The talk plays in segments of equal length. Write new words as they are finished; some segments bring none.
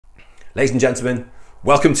Ladies and gentlemen,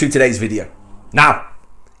 welcome to today's video. Now,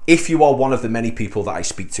 if you are one of the many people that I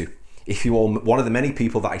speak to, if you are one of the many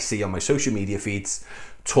people that I see on my social media feeds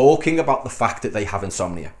talking about the fact that they have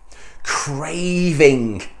insomnia,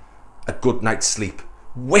 craving a good night's sleep,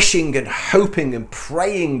 wishing and hoping and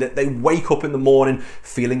praying that they wake up in the morning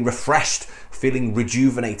feeling refreshed, feeling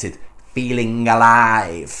rejuvenated, feeling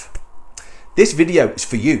alive. This video is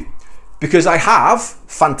for you because I have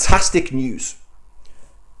fantastic news.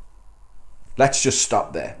 Let's just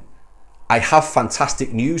stop there. I have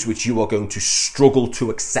fantastic news which you are going to struggle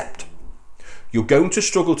to accept. You're going to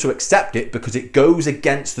struggle to accept it because it goes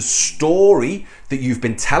against the story that you've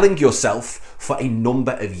been telling yourself for a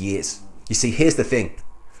number of years. You see, here's the thing.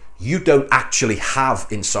 You don't actually have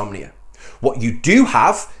insomnia. What you do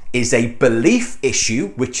have is a belief issue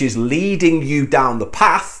which is leading you down the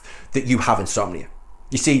path that you have insomnia.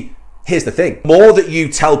 You see, here's the thing. The more that you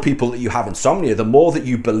tell people that you have insomnia, the more that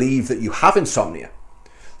you believe that you have insomnia,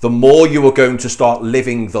 the more you are going to start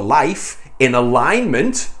living the life in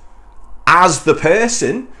alignment as the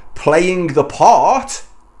person playing the part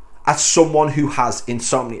as someone who has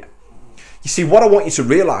insomnia. You see, what I want you to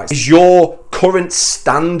realize is your current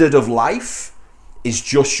standard of life is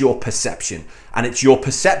just your perception. And it's your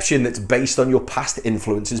perception that's based on your past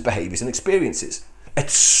influences, behaviors, and experiences. At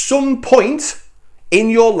some point in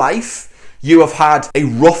your life, you have had a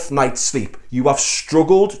rough night's sleep. You have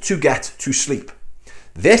struggled to get to sleep.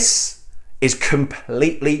 This is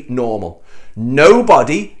completely normal.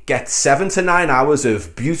 Nobody gets 7 to 9 hours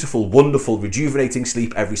of beautiful, wonderful, rejuvenating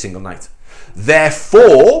sleep every single night.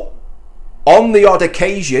 Therefore, on the odd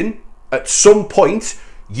occasion, at some point,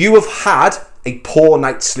 you have had a poor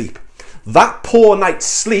night's sleep. That poor night's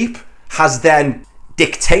sleep has then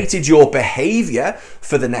dictated your behavior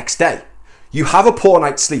for the next day. You have a poor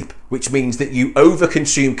night's sleep, which means that you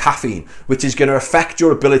overconsume caffeine, which is going to affect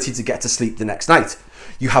your ability to get to sleep the next night.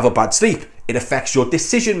 You have a bad sleep. It affects your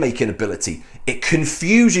decision-making ability. It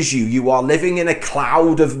confuses you. You are living in a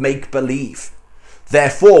cloud of make-believe.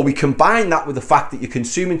 Therefore, we combine that with the fact that you're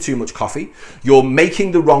consuming too much coffee, you're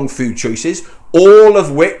making the wrong food choices, all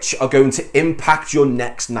of which are going to impact your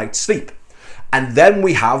next night's sleep. And then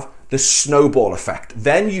we have the snowball effect.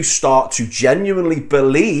 Then you start to genuinely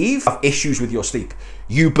believe you have issues with your sleep.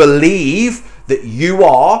 You believe that you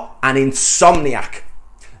are an insomniac.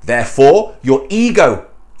 Therefore, your ego,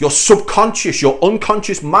 your subconscious, your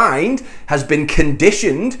unconscious mind has been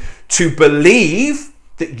conditioned to believe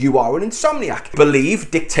that you are an insomniac. Believe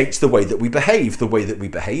dictates the way that we behave. The way that we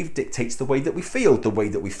behave dictates the way that we feel. The way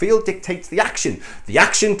that we feel dictates the action. The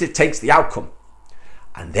action dictates the outcome.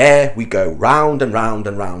 And there we go, round and round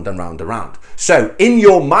and round and round and round. So in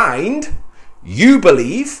your mind, you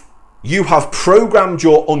believe, you have programmed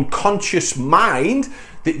your unconscious mind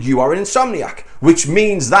that you are an insomniac, which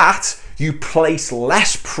means that you place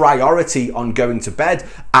less priority on going to bed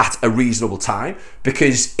at a reasonable time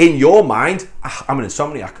because in your mind, I'm an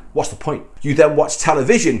insomniac. What's the point? You then watch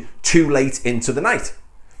television too late into the night.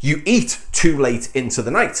 You eat too late into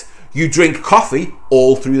the night. You drink coffee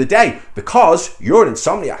all through the day because you're an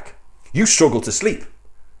insomniac. You struggle to sleep.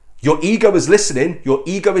 Your ego is listening. Your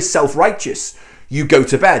ego is self-righteous. You go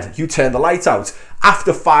to bed. You turn the light out.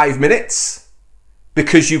 After 5 minutes,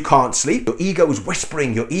 because you can't sleep, your ego is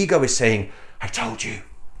whispering. Your ego is saying, I told you,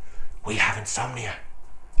 we have insomnia.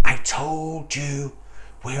 I told you,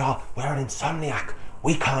 we're an insomniac.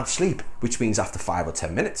 We can't sleep, which means after 5 or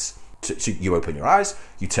 10 minutes, so you open your eyes,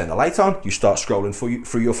 you turn the light on, you start scrolling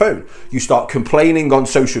through your phone. You start complaining on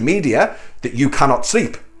social media that you cannot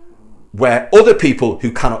sleep, where other people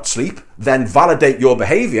who cannot sleep then validate your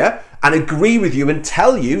behavior and agree with you and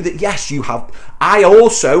tell you that yes, you have, I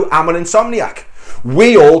also am an insomniac.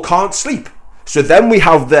 We all can't sleep. So then we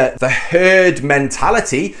have the herd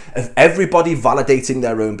mentality of everybody validating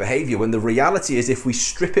their own behavior, when the reality is if we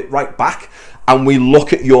strip it right back and we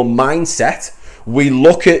look at your mindset, we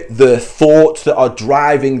look at the thoughts that are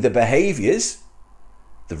driving the behaviors,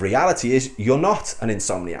 the reality is you're not an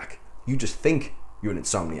insomniac. You just think you're an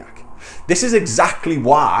insomniac. This is exactly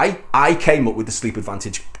why I came up with the Sleep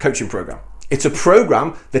Advantage coaching program. It's a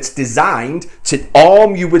program that's designed to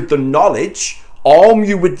arm you with the knowledge, arm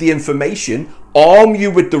you with the information, arm you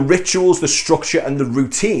with the rituals, the structure, and the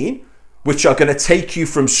routine, which are going to take you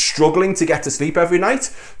from struggling to get to sleep every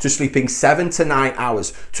night to sleeping 7 to 9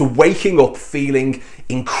 hours, to waking up feeling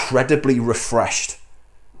incredibly refreshed.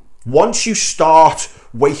 Once you start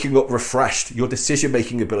waking up refreshed, your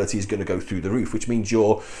decision-making ability is going to go through the roof, which means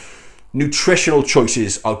your nutritional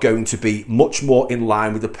choices are going to be much more in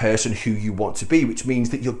line with the person who you want to be, which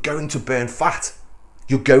means that you're going to burn fat.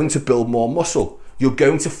 You're going to build more muscle. You're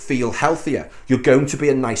going to feel healthier. You're going to be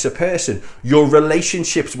a nicer person. Your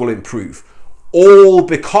relationships will improve. All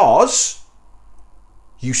because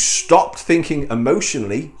you stopped thinking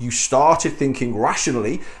emotionally, you started thinking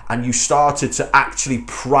rationally, and you started to actually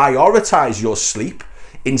prioritize your sleep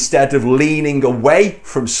instead of leaning away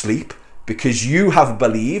from sleep because you have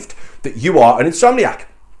believed that you are an insomniac.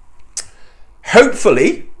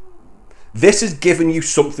 Hopefully, this has given you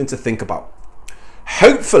something to think about.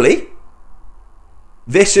 Hopefully,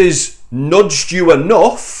 this has nudged you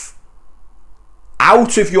enough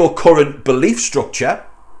out of your current belief structure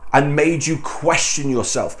and made you question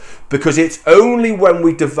yourself, because it's only when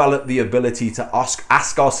we develop the ability to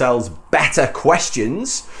ask ourselves better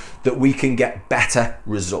questions that we can get better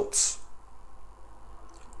results.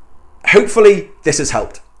 Hopefully this has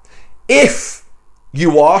helped. If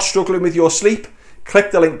you are struggling with your sleep,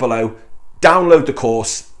 click the link below, download the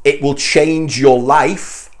course. It will change your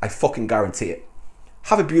life. I fucking guarantee it.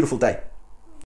 Have a beautiful day.